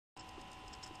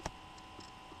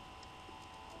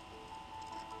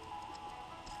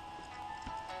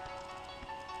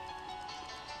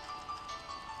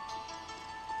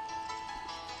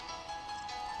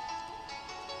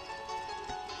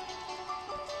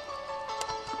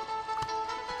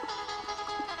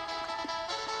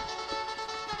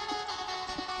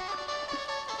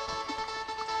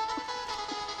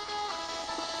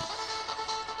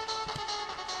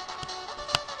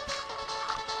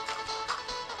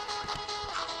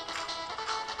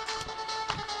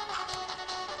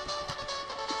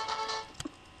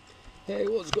Hey,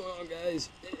 what's going on, guys?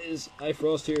 It is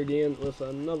iFrost here again with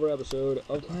another episode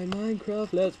of my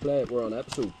Minecraft Let's Play. We're on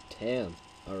episode 10.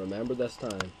 I remembered this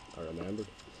time. I remembered.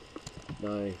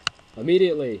 Now,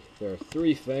 immediately, there are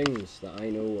three things that I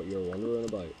know what you're wondering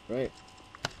about, right?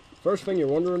 First thing you're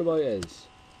wondering about is,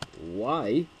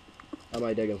 why am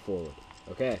I digging forward?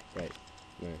 Okay, right.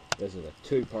 Now, this is a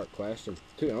two-part question.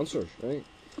 Two answers, right?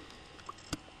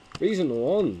 Reason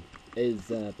one is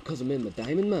because I'm in the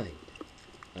diamond mine.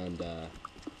 And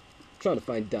trying to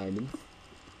find diamonds,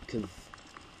 because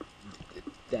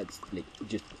that's like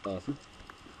just awesome.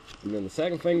 And then the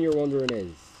second thing you're wondering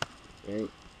is, right?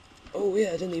 Oh yeah,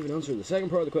 I didn't even answer the second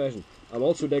part of the question. I'm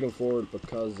also digging forward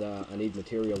because I need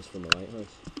materials for my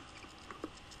lighthouse.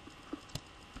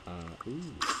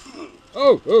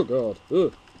 Oh god!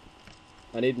 Ugh.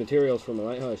 I need materials for my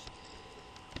lighthouse,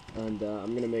 and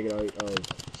I'm gonna make it out of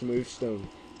smooth stone.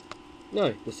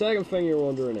 Now, the second thing you're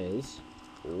wondering is,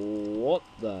 what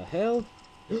the hell?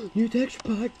 New texture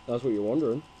pack! That's what you're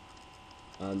wondering.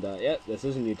 And yeah, this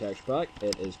is a new texture pack.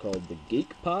 It is called the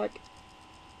Geek Pack.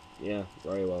 Yeah,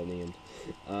 very well named.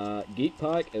 Geek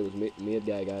Pack. It was made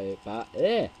by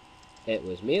It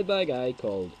was made by a guy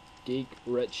called Geek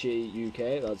Richie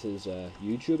UK. That's his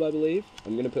YouTube, I believe.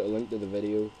 I'm gonna put a link to the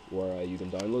video where you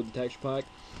can download the texture pack.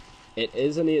 It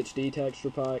is an HD texture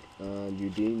pack, and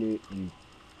you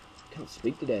can't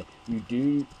speak today. You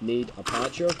do need a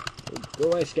patcher. Go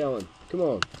away, skeleton. Come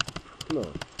on. Come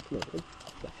on. Come on.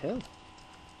 What the hell?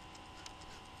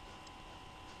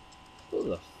 What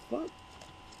the fuck?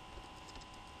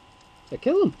 I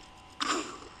kill him.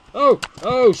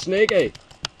 Oh, sneaky.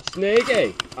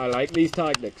 Sneaky. I like these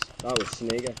tactics. That was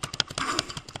sneaky.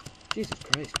 Jesus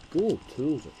Christ. Gold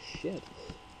tools are shit.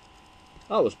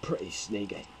 That was pretty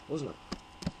sneaky, wasn't it?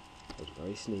 That was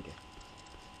very sneaky.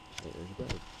 Right, there's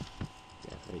a bit.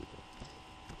 Yeah, there you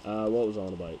go. What was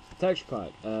on about? Texture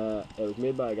pack. It was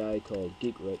made by a guy called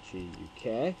Geek Richie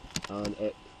UK, and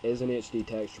it is an HD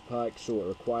texture pack, so it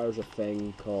requires a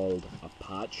thing called a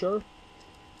patcher,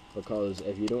 because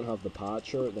if you don't have the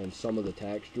patcher, then some of the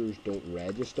textures don't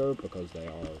register because they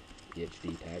are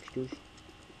HD textures.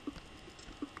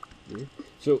 Yeah.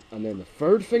 So, and then the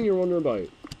third thing you're wondering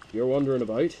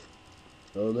about,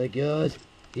 oh my god,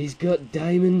 he's got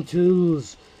diamond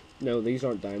tools. No, these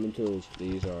aren't diamond tools.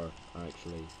 These are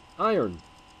actually iron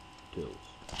tools.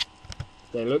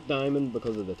 They look diamond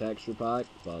because of the texture pack,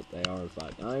 but they are in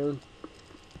fact iron.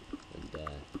 And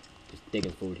just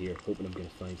digging forward here, hoping I'm going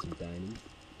to find some diamonds.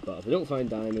 But if I don't find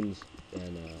diamonds,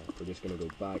 then we're just going to go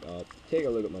back up, take a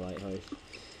look at my lighthouse.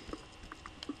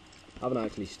 Haven't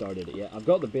actually started it yet. I've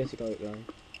got the basic outline.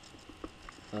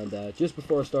 And just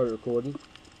before I started recording,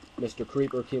 Mr.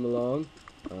 Creeper came along,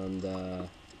 and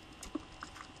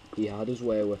he had his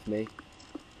way with me.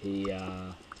 He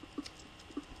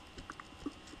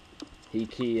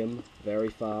came very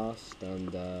fast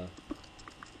and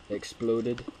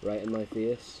exploded right in my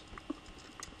face,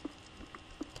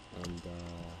 and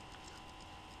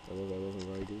it wasn't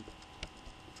very good.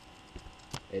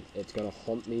 It's gonna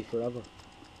haunt me forever.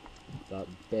 That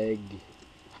big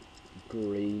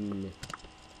green,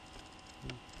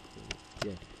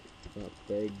 yeah, that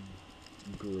big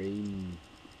green.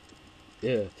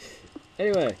 Yeah.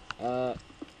 Anyway, do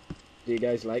you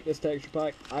guys like this texture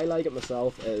pack? I like it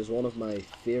myself. It is one of my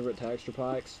favourite texture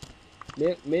packs,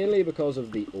 mainly because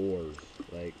of the ores.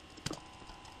 Like,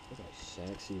 look how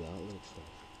sexy that looks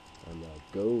like. And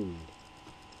gold.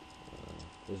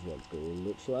 This is what gold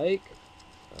looks like.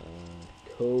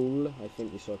 Coal. I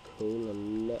think you saw coal a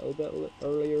little bit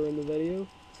earlier in the video.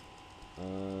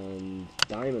 And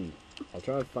diamond. I'll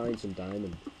try and find some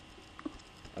diamond.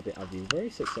 I've been very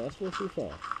successful so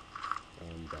far,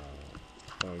 and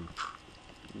found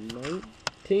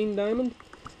 19 diamond.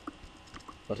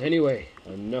 But anyway,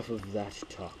 enough of that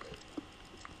talk.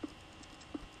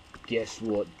 Guess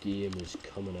what game is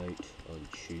coming out on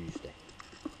Tuesday?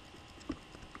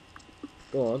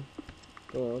 Go on,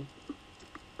 go on.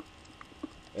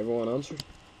 Everyone answer.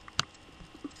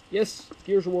 Yes,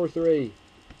 Gears of War 3.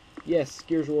 Yes,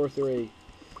 Gears of War 3.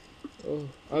 Oh,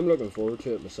 I'm looking forward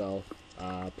to it myself.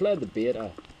 Played the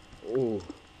beta. Oh,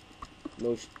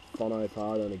 most fun I've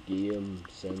had on a game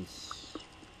since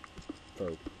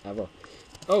forever.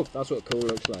 Oh, that's what coal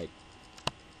looks like.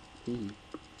 And,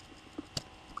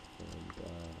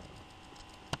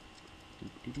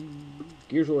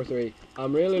 Gears of War 3.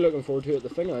 I'm really looking forward to it. The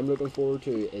thing I'm looking forward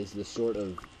to is the sort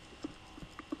of,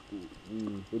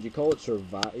 would you call it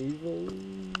survival?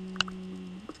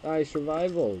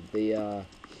 Survival. The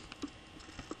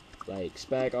like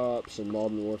Spec Ops and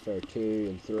Modern Warfare 2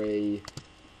 and 3,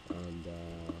 and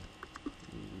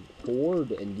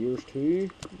Horde in Gears 2,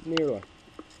 nearly.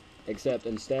 Except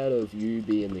instead of you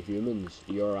being the humans,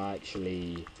 you're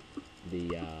actually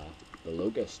the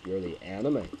Locust, you're the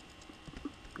enemy.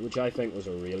 Which I think was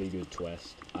a really good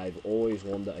twist. I've always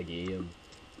wanted a game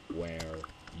where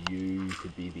you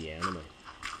could be the enemy.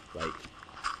 Like,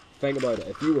 think about it,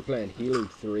 if you were playing Halo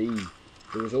 3,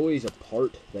 there was always a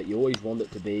part that you always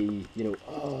wanted to be, you know,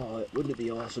 oh, wouldn't it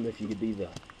be awesome if you could be the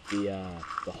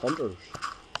hunters?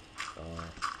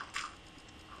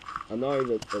 And now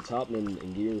that it's happening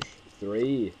in Gears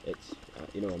 3, it's,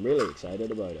 you know, I'm really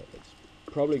excited about it. It's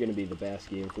probably going to be the best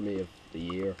game for me of the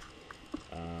year.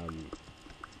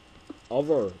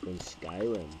 Other than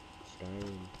Skyrim.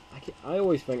 I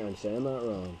always think I'm saying that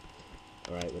wrong.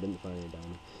 Alright, we didn't find any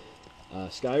diamond.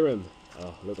 Skyrim,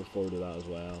 oh, looking forward to that as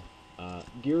well.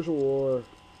 Gears of War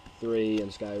 3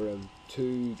 and Skyrim,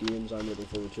 2 games I'm looking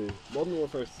forward to. Modern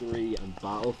Warfare 3 and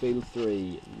Battlefield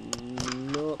 3,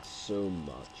 not so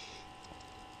much.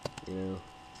 You know,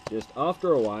 just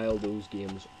after a while those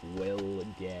games will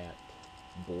get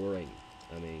boring.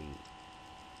 I mean,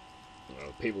 you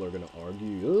know, people are going to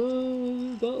argue,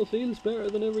 oh, Battlefield's better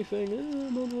than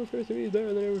everything, Modern Warfare 3 is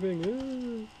better than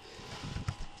everything,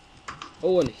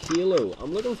 Oh, and Halo,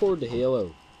 I'm looking forward to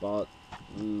Halo, but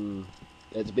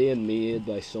it's being made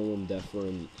by someone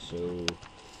different, so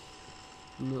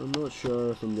I'm not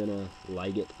sure if I'm going to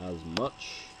like it as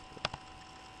much.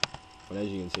 But as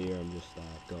you can see here, I'm just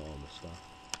got all my stuff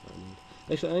I need.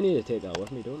 Actually, I need to take that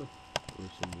with me, don't I?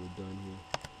 There's some wood down here.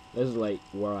 This is like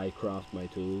where I craft my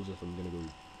tools if I'm gonna go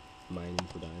mining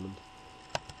for diamond.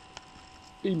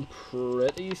 Been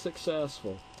pretty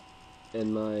successful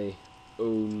in my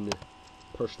own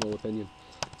personal opinion.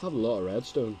 I have a lot of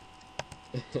redstone.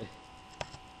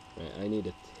 Right, I need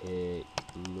to take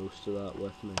most of that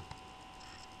with me.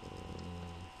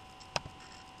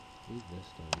 Leave this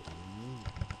down here.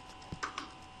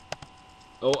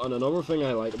 Oh, and another thing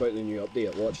I like about the new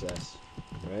update, watch this,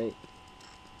 right?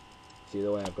 See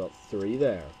the way I've got 3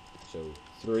 there, so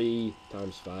 3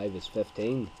 times 5 is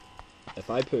 15.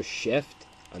 If I push shift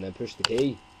and then push the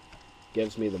key,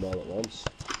 gives me them all at once.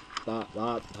 That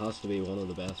has to be one of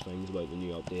the best things about the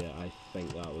new update. I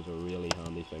think that was a really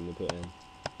handy thing to put in.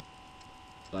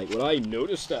 Like, when I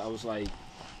noticed it, I was like,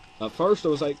 at first I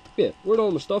was like, yeah, where'd all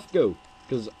my stuff go?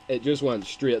 Because it just went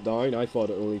straight down. I thought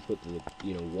it only put the,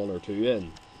 you know, 1 or 2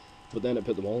 in. But then it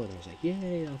put them all in. I was like,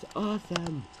 yay, that's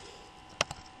awesome.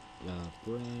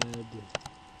 Bread.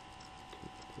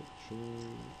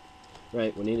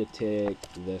 Right, we need to take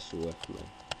this with me.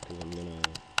 Because I'm going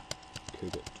to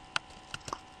cook it.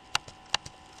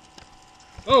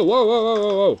 Oh, whoa, whoa, whoa,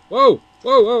 whoa, whoa,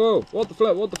 whoa, whoa, whoa, what the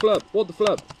flip, what the flip, what the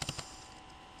flip?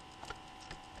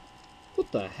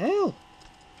 What the hell?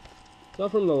 Is that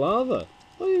from the lava?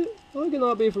 How can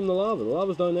that be from the lava? The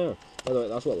lava's down there. By the way,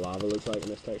 that's what lava looks like in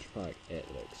this texture pack. It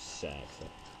looks sexy.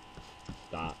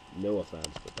 That, no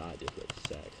offense, but that just looks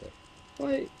sexy.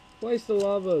 Why is the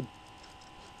lava...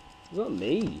 Is that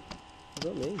me? Is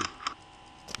that me?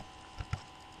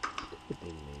 Could be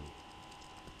me.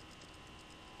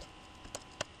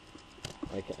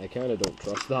 I kind of don't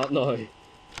trust that now.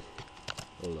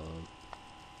 Hold on.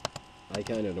 I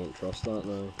kind of don't trust that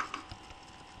now.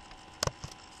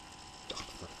 Oh,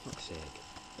 for fuck's sake.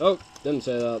 Oh, didn't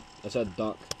say that. I said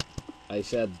duck. I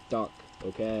said duck,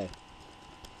 okay.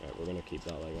 Alright, we're gonna keep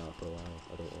that like that for a while.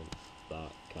 I don't want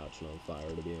that catching on fire,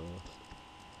 to be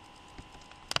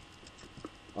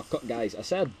honest. Oh, guys, I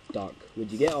said duck.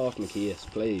 Would you get off my case,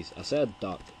 please? I said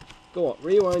duck. Go on,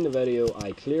 rewind the video.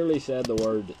 I clearly said the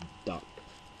word duck.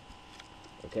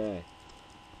 Okay.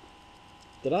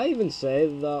 Did I even say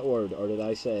that word, or did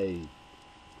I say...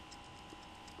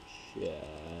 Shit.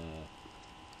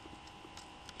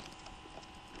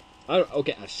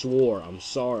 Okay, I swore. I'm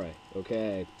sorry.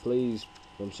 Okay, please.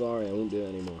 I'm sorry. I won't do it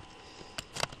anymore.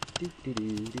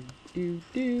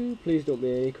 Please don't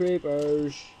be any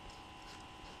creepers.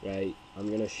 Right,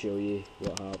 I'm gonna show you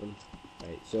what happened.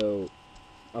 Right, so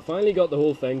I finally got the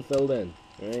whole thing filled in.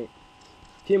 Right,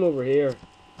 came over here.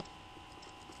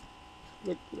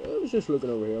 Look, I was just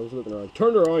looking over here. I was looking around.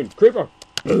 Turned around, creeper.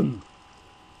 Boom.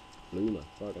 Blew my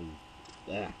fucking.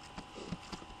 Ah.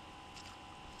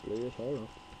 Blew his heart off.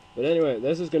 But anyway,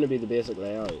 this is going to be the basic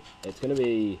layout. It's going to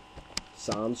be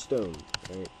sandstone,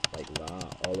 right? Like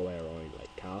that, all the way around,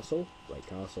 like castle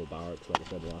barracks, like I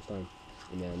said last time.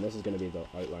 And then this is going to be the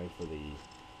outline for the...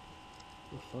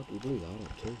 Oh fuck, he blew that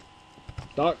up too.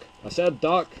 Duck! I said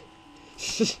duck!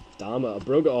 Damn it, I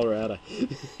broke it already.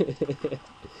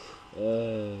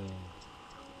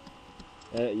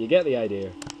 You get the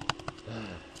idea.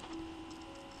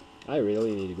 I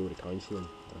really need to go to counselling.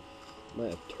 Might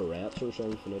have Tourette's or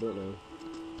something, I don't know.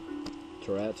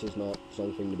 Tourette's is not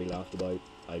something to be laughed about.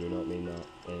 I do not mean that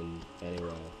in any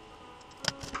way.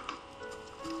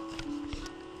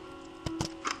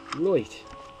 Right,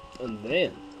 and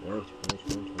then, right.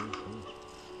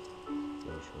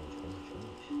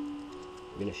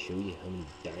 I'm gonna show you how many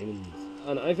diamonds.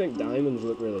 And I think diamonds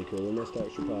look really cool in this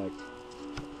texture pack.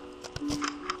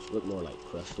 Look more like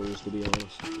crystals, to be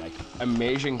honest. Like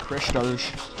amazing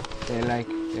crystals. They like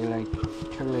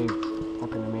totally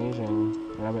fucking amazing.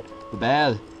 I love it. The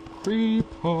bed.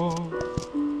 Creeper.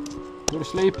 Go to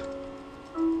sleep.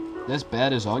 This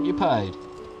bed is occupied.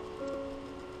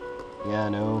 Yeah, I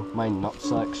know. My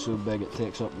nutsack's so big it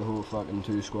takes up the whole fucking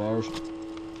 2 squares.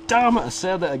 Damn it, I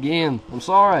said that again. I'm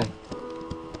sorry.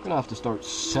 I'm gonna have to start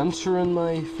censoring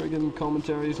my friggin'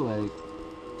 commentaries, like...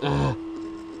 Ugh.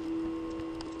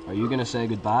 Are you gonna say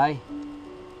goodbye?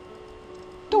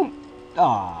 Don't...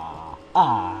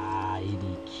 Isn't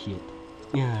he cute?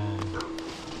 Yeah.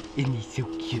 Isn't he so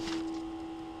cute?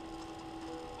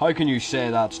 How can you say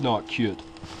that's not cute?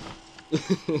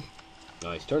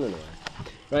 Nice, turning away.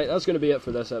 Right, that's going to be it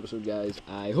for this episode, guys.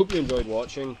 I hope you enjoyed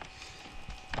watching,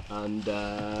 and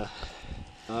I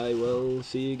will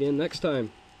see you again next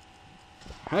time.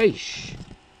 Heish!